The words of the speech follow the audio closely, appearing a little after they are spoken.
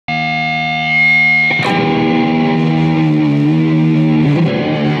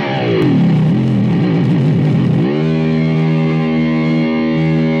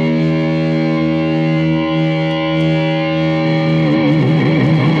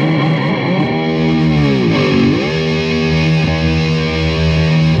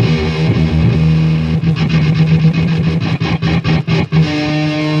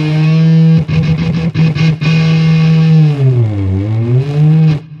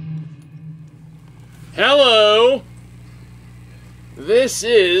Hello, this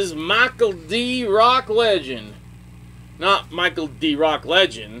is Michael D. Rock Legend. Not Michael D. Rock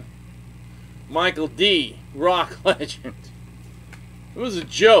Legend, Michael D. Rock Legend. It was a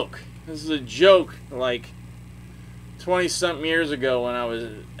joke. This is a joke like 20-something years ago when I was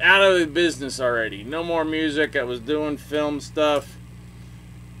out of the business already. No more music. I was doing film stuff.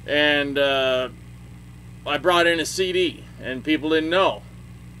 And I brought in a CD, and people didn't know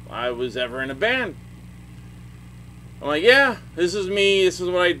I was ever in a band. I'm like, yeah, this is me, this is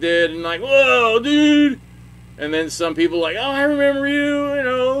what I did, and like, whoa, dude. And then some people like, oh, I remember you,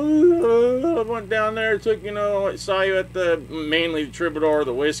 I went down there, took, saw you at the, mainly the Troubadour,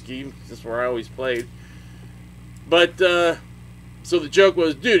 the Whiskey, that's where I always played. But, so the joke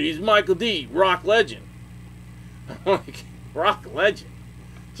was, dude, he's Michael D, Rock Legend. I'm like, Rock Legend?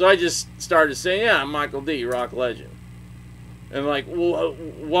 So I just started saying, yeah, I'm Michael D, Rock Legend. And like, well,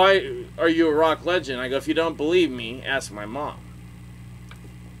 why are you a rock legend? I go, if you don't believe me, ask my mom.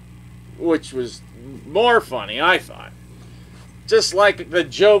 Which was more funny, I thought. Just like the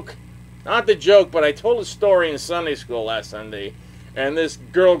joke, not the joke, but I told a story in Sunday school last Sunday, and this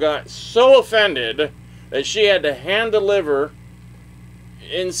girl got so offended that she had to hand deliver,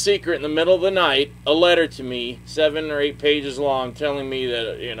 in secret, in the middle of the night, a letter to me, 7 or 8 pages long, telling me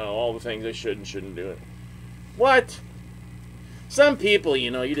that, all the things I should and shouldn't do it. What? Some people,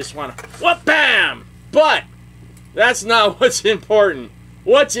 you just want to, what, bam! But that's not what's important.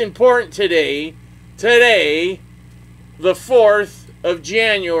 What's important today, the 4th of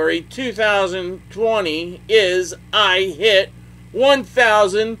January, 2020, is I hit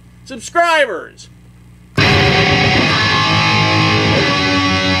 1,000 subscribers.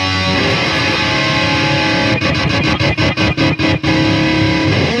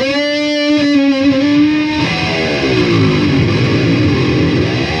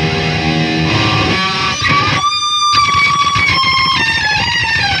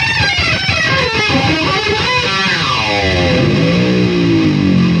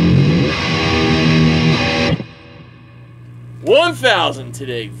 1,000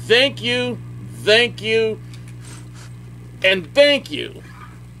 today. Thank you, and thank you.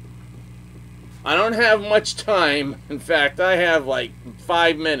 I don't have much time. In fact, I have like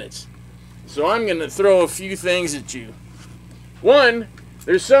 5 minutes. So I'm going to throw a few things at you. One,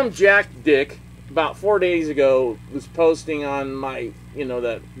 there's some jack dick about 4 days ago was posting on my,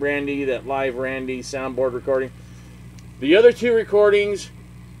 that live Randy soundboard recording. The other 2 recordings,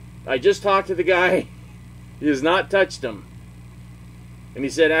 I just talked to the guy. He has not touched them. And he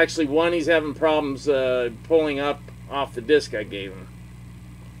said, actually, one, he's having problems pulling up off the disc I gave him.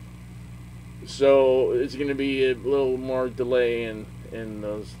 So it's going to be a little more delay in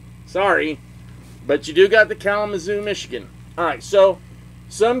those. Sorry, but you do got the Kalamazoo, Michigan. All right, so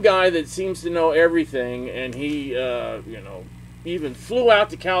some guy that seems to know everything, and he, even flew out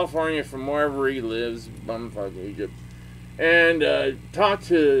to California from wherever he lives, bumfuck Egypt, and talked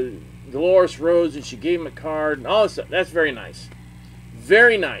to Dolores Rhoads, and she gave him a card, and all this stuff. That's very nice.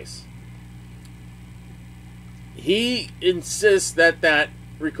 Very nice. He insists that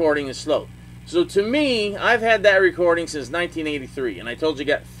recording is slow. So to me, I've had that recording since 1983, and I told you I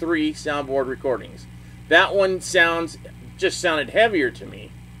got 3 soundboard recordings. That one just sounded heavier to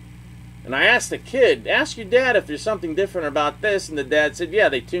me. And I asked the kid, ask your dad if there's something different about this, and the dad said, yeah,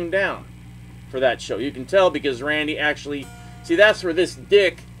 they tuned down for that show. You can tell because Randy actually, see, that's where this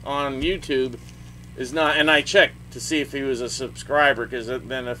dick on YouTube is not, and I checked to see if he was a subscriber, because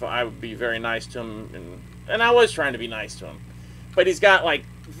then if I would be very nice to him, and I was trying to be nice to him, but he's got like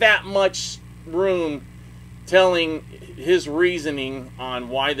that much room telling his reasoning on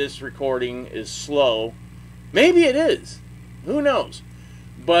why this recording is slow. Maybe it is, who knows,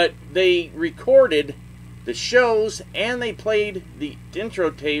 but they recorded the shows and they played the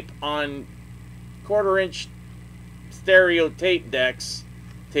intro tape on 1/4-inch stereo tape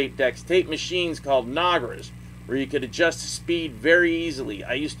machines called Nagras, where you could adjust the speed very easily.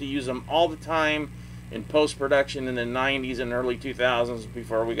 I used to use them all the time in post-production in the 90s and early 2000s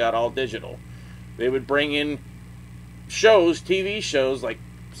before we got all digital. They would bring in shows, TV shows, like,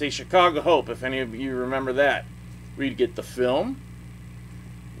 say, Chicago Hope, if any of you remember that. We'd get the film,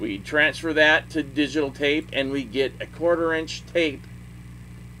 we'd transfer that to digital tape, and we'd get a 1/4-inch tape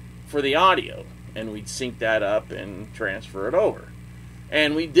for the audio, and we'd sync that up and transfer it over.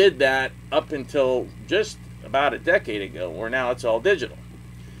 And we did that up until just about a decade ago, where now it's all digital.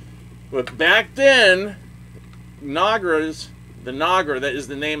 But back then, Nagras, the Nagra, that is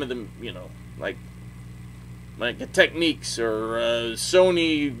the name of the, like a Techniques or a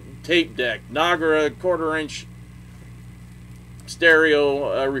Sony tape deck, Nagra 1/4-inch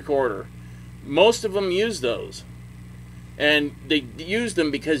stereo recorder. Most of them use those. And they use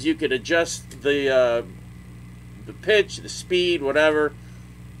them because you could adjust the pitch, the speed, whatever.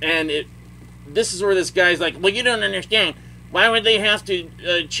 And this is where this guy's like, well, you don't understand. Why would they have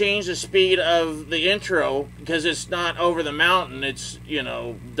to change the speed of the intro? Because it's not Over the Mountain, it's, you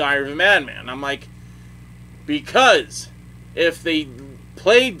know, Diary of a Madman. I'm like, because if they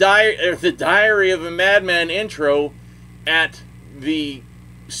play the Diary of a Madman intro at the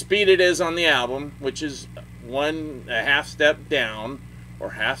speed it is on the album, which is a half step down, or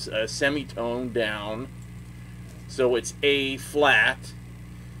a semitone down, so it's A flat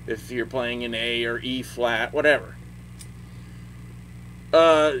if you're playing an A, or E flat, whatever.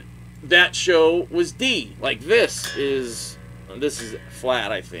 That show was D. Like this is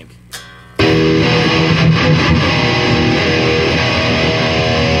flat, I think.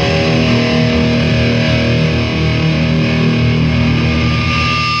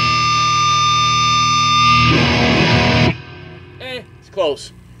 It's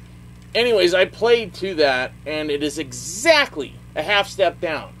close. Anyways, I played to that, and it is exactly a half step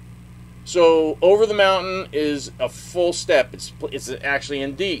down. So Over the Mountain is a full step. It's actually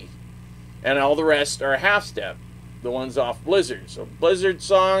in D, and all the rest are a half step. The ones off Blizzard. So Blizzard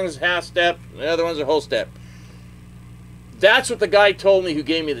songs half step. The other ones are whole step. That's what the guy told me who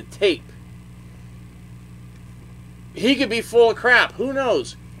gave me the tape. He could be full of crap. Who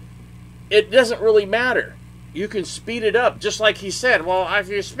knows? It doesn't really matter. You can speed it up, just like he said. Well, if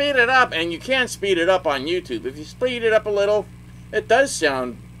you speed it up, and you can speed it up on YouTube, if you speed it up a little, it does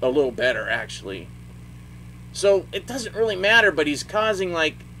sound a little better, actually. So it doesn't really matter, but he's causing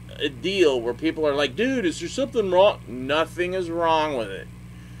like a deal where people are like, dude, is there something wrong? Nothing is wrong with it.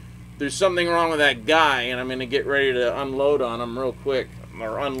 There's something wrong with that guy, and I'm going to get ready to unload on him real quick,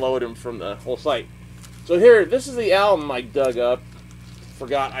 or unload him from the whole site. So here, this is the album I dug up.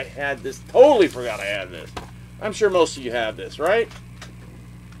 Forgot I had this. Totally forgot I had this. I'm sure most of you have this, right?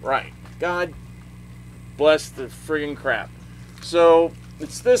 Right. God bless the friggin' crap. So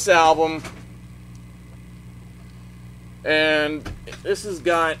it's this album, and this has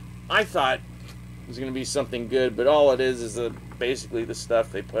got, I thought it was going to be something good, but all it is basically the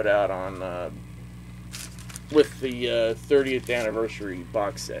stuff they put out on with the 30th anniversary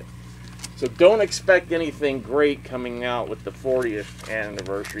box set. So don't expect anything great coming out with the 40th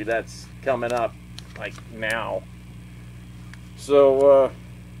anniversary. That's coming up like now. So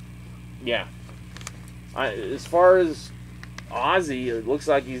yeah, as far as Ozzy, it looks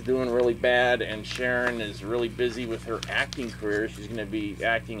like he's doing really bad, and Sharon is really busy with her acting career. She's going to be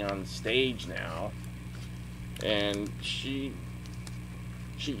acting on stage now, and she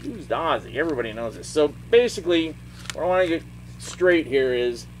used Ozzy. Everybody knows this. So basically, what I want to get straight here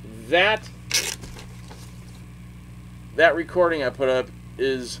is that recording I put up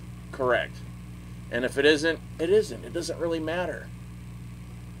is correct, and if it isn't, it isn't. It doesn't really matter.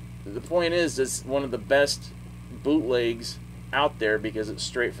 The point is, it's one of the best bootlegs out there because it's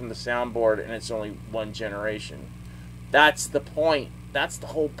straight from the soundboard and it's only one generation. That's the point. That's the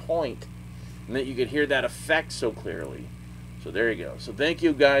whole point. And that you could hear that effect so clearly. So there you go. So thank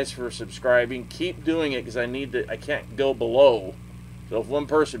you guys for subscribing. Keep doing it because I can't go below. So if one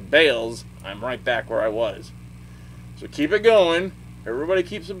person bails, I'm right back where I was. So keep it going. Everybody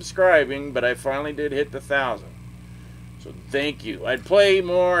keep subscribing, but I finally did hit the 1,000. So thank you. I'd play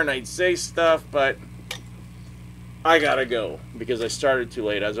more and I'd say stuff, but I gotta go because I started too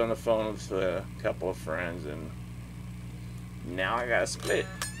late. I was on the phone with a couple of friends, and now I gotta split.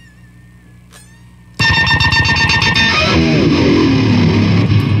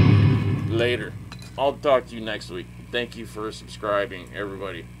 Later. I'll talk to you next week. Thank you for subscribing,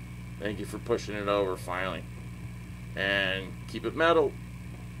 everybody. Thank you for pushing it over finally. And keep it metal,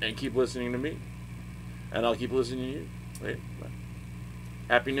 and keep listening to me. And I'll keep listening to you. Later. Bye.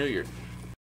 Happy New Year.